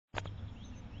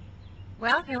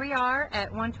Well, here we are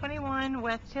at 121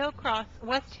 West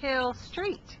Hill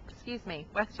Street. Excuse me,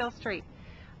 West Hill Street.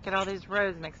 Get all these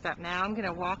roads mixed up now. I'm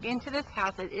going to walk into this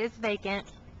house. It is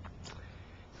vacant,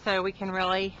 so we can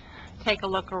really take a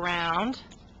look around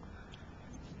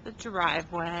the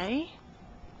driveway.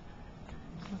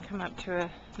 And come up to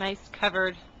a nice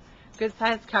covered,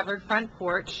 good-sized covered front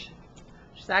porch,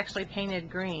 which is actually painted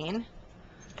green.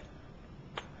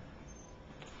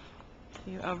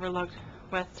 You overlooked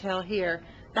West Hill here.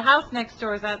 The house next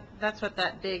door is that's what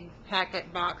that big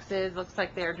packet box is. Looks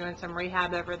like they're doing some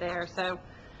rehab over there. So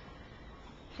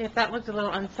if that looked a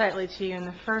little unsightly to you in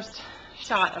the first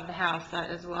shot of the house,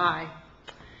 that is why.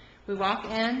 We walk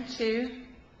into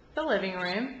the living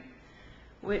room,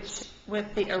 which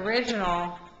with the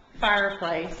original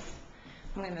fireplace.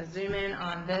 I'm going to zoom in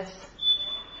on this.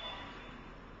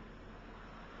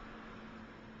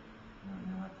 I don't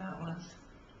know what that was.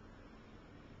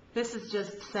 This is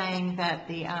just saying that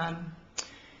the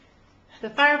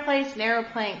fireplace, narrow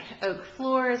plank oak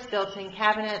floors, built-in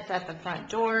cabinets at the front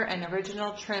door, and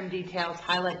original trim details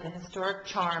highlight the historic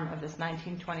charm of this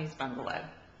 1920s bungalow.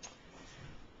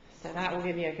 So that will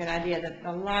give you a good idea that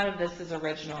a lot of this is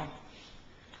original.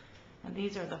 And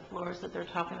these are the floors that they're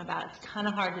talking about. It's kind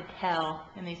of hard to tell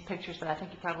in these pictures, but I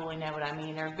think you probably know what I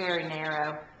mean. They're very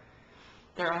narrow.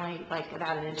 They're only like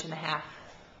about 1.5 inches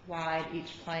wide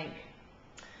each plank.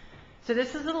 So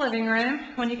this is the living room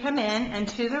when you come in, and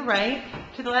to the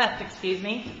left,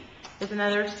 is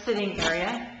another sitting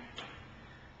area.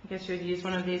 I guess you would use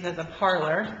one of these as a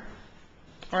parlor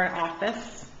or an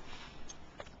office.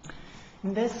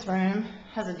 And this room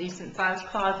has a decent sized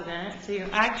closet in it, so you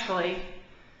actually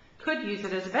could use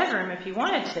it as a bedroom if you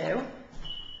wanted to.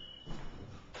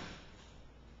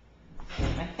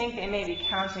 I think they may be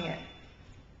counting it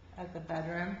as a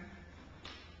bedroom.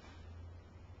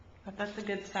 But that's a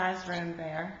good size room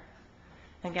there.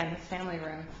 Again, this family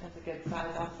room is a good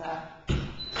size also.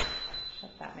 Shut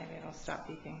that, maybe it'll stop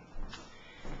beeping.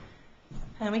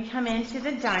 And we come into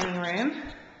the dining room,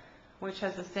 which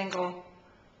has a single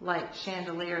light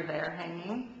chandelier there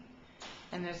hanging.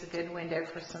 And there's a good window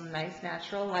for some nice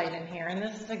natural light in here. And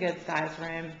this is a good size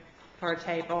room for a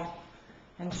table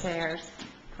and chairs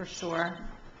for sure.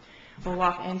 We'll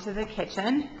walk into the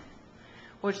kitchen,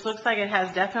 which looks like it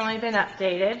has definitely been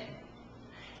updated.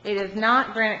 It is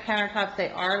not granite countertops, they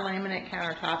are laminate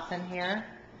countertops in here.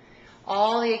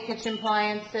 All the kitchen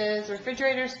appliances,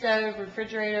 refrigerator, stove,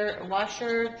 refrigerator,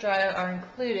 washer, dryer are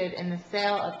included in the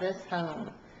sale of this home.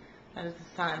 That is the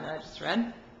sign that I just read.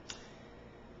 And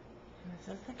this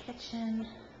is the kitchen.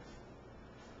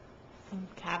 Some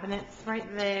cabinets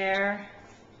right there.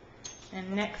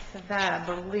 And next to that, I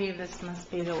believe this must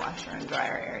be the washer and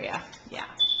dryer area. Yeah.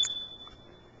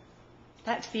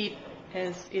 That beep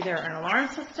is either an alarm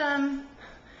system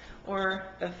or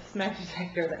a smoke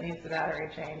detector that needs a battery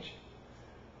change.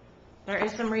 There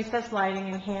is some recessed lighting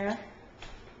in here.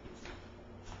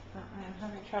 But I'm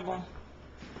having trouble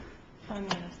finding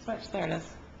the switch. There it is.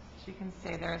 As you can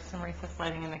see, there is some recessed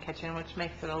lighting in the kitchen, which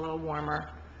makes it a little warmer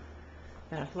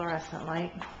than a fluorescent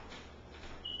light.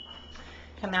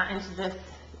 Come out into this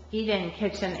eat-in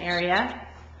kitchen area,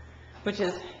 which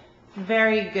is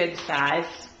very good size.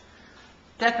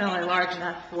 Definitely large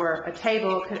enough for a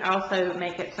table. Could also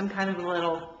make it some kind of a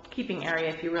little keeping area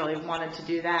if you really wanted to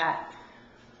do that.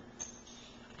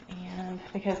 And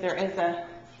because there is a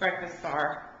breakfast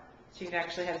bar, so you could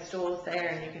actually have stools there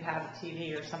and you could have a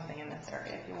TV or something in this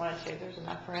area if you wanted to. There's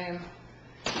enough room.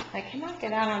 I cannot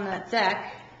get out on that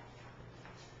deck,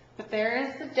 but there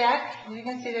is the deck. As you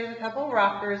can see, there's a couple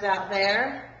rockers out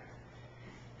there.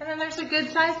 And then there's a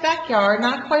good sized backyard,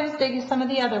 not quite as big as some of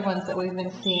the other ones that we've been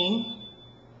seeing.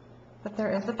 But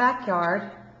there is a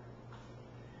backyard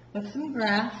with some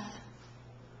grass.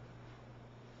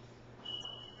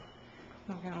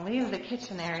 We're going to leave the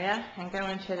kitchen area and go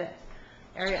into the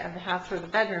area of the house where the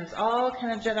bedrooms all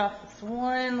kind of jut off this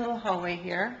one little hallway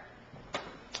here.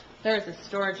 There's a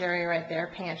storage area right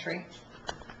there, pantry.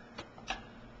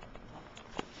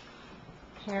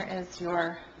 Here is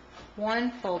your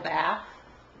one full bath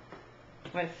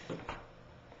with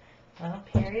a little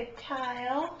period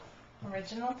tile.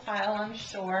 Original tile, I'm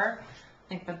sure. I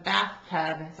think the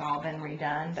bathtub has all been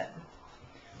redone, but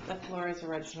the floor is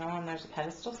original, and there's a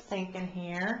pedestal sink in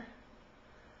here.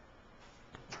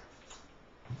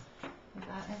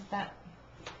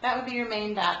 That would be your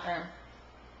main bathroom.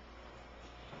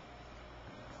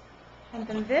 And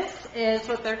then this is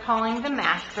what they're calling the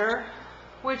master,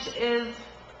 which is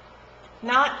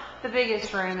not the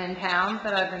biggest room in town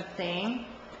that I've been seeing.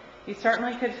 You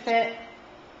certainly could fit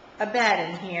a bed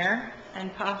in here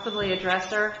and possibly a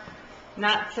dresser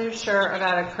Not so sure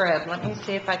about a crib. Let me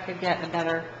see if I could get a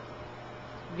better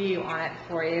view on it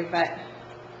for you, and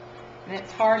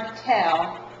it's hard to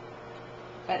tell,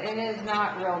 but it is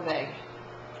not real big,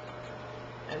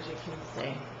 as you can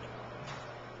see.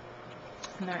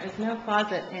 And there is no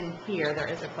closet in here. There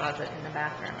is a closet in the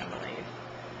bathroom, I believe.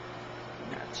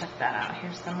 Check that out.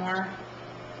 Here's some more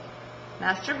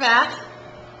master bath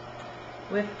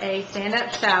with a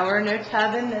stand-up shower, no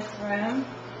tub in this room,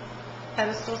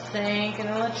 pedestal sink and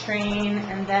a latrine,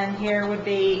 and then here would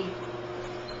be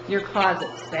your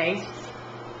closet space.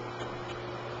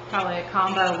 Probably a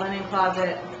combo linen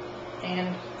closet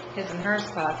and his and hers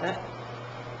closet.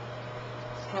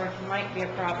 Storage might be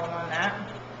a problem on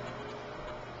that.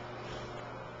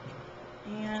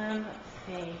 And let's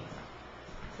see.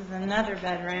 This is another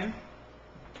bedroom.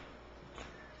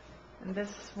 And this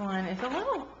one is a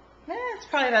little, it's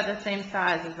probably about the same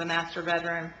size as the master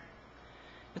bedroom.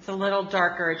 It's a little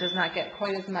darker. It does not get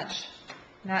quite as much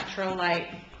natural light.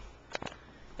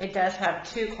 It does have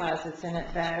 2 closets in it,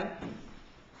 though.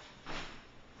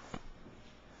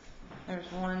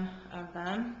 There's one of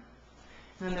them.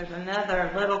 And then there's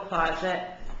another little closet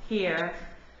here,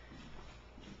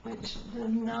 which does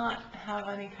not have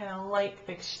any kind of light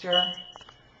fixture,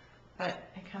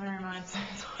 but it kind of reminds me,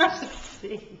 it's hard to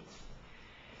see.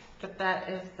 But that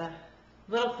is the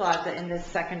little closet in this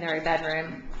secondary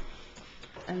bedroom.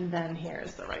 And then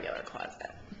here's the regular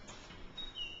closet.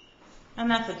 And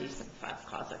that's a decent sized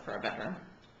closet for a bedroom.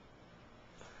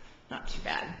 Not too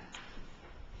bad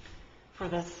for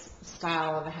this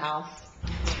style of a house.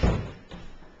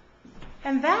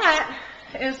 And that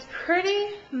is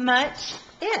pretty much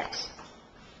it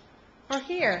for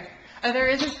here. Oh, there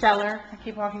is a cellar. I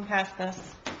keep walking past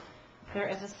this. There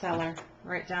is a cellar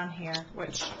right down here,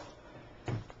 which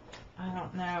I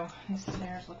don't know. These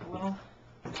stairs look a little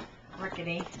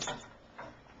rickety.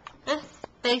 This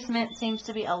basement seems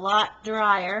to be a lot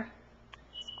drier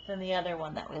than the other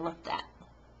one that we looked at.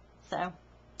 So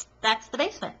that's the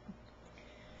basement.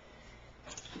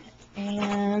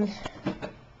 And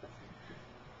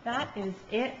that is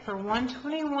it for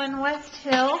 121 West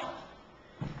Hill.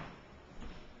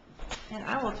 And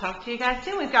I will talk to you guys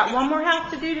soon. We've got one more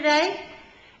house to do today,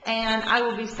 and I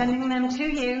will be sending them to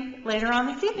you later on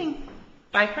this evening.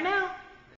 Bye for now.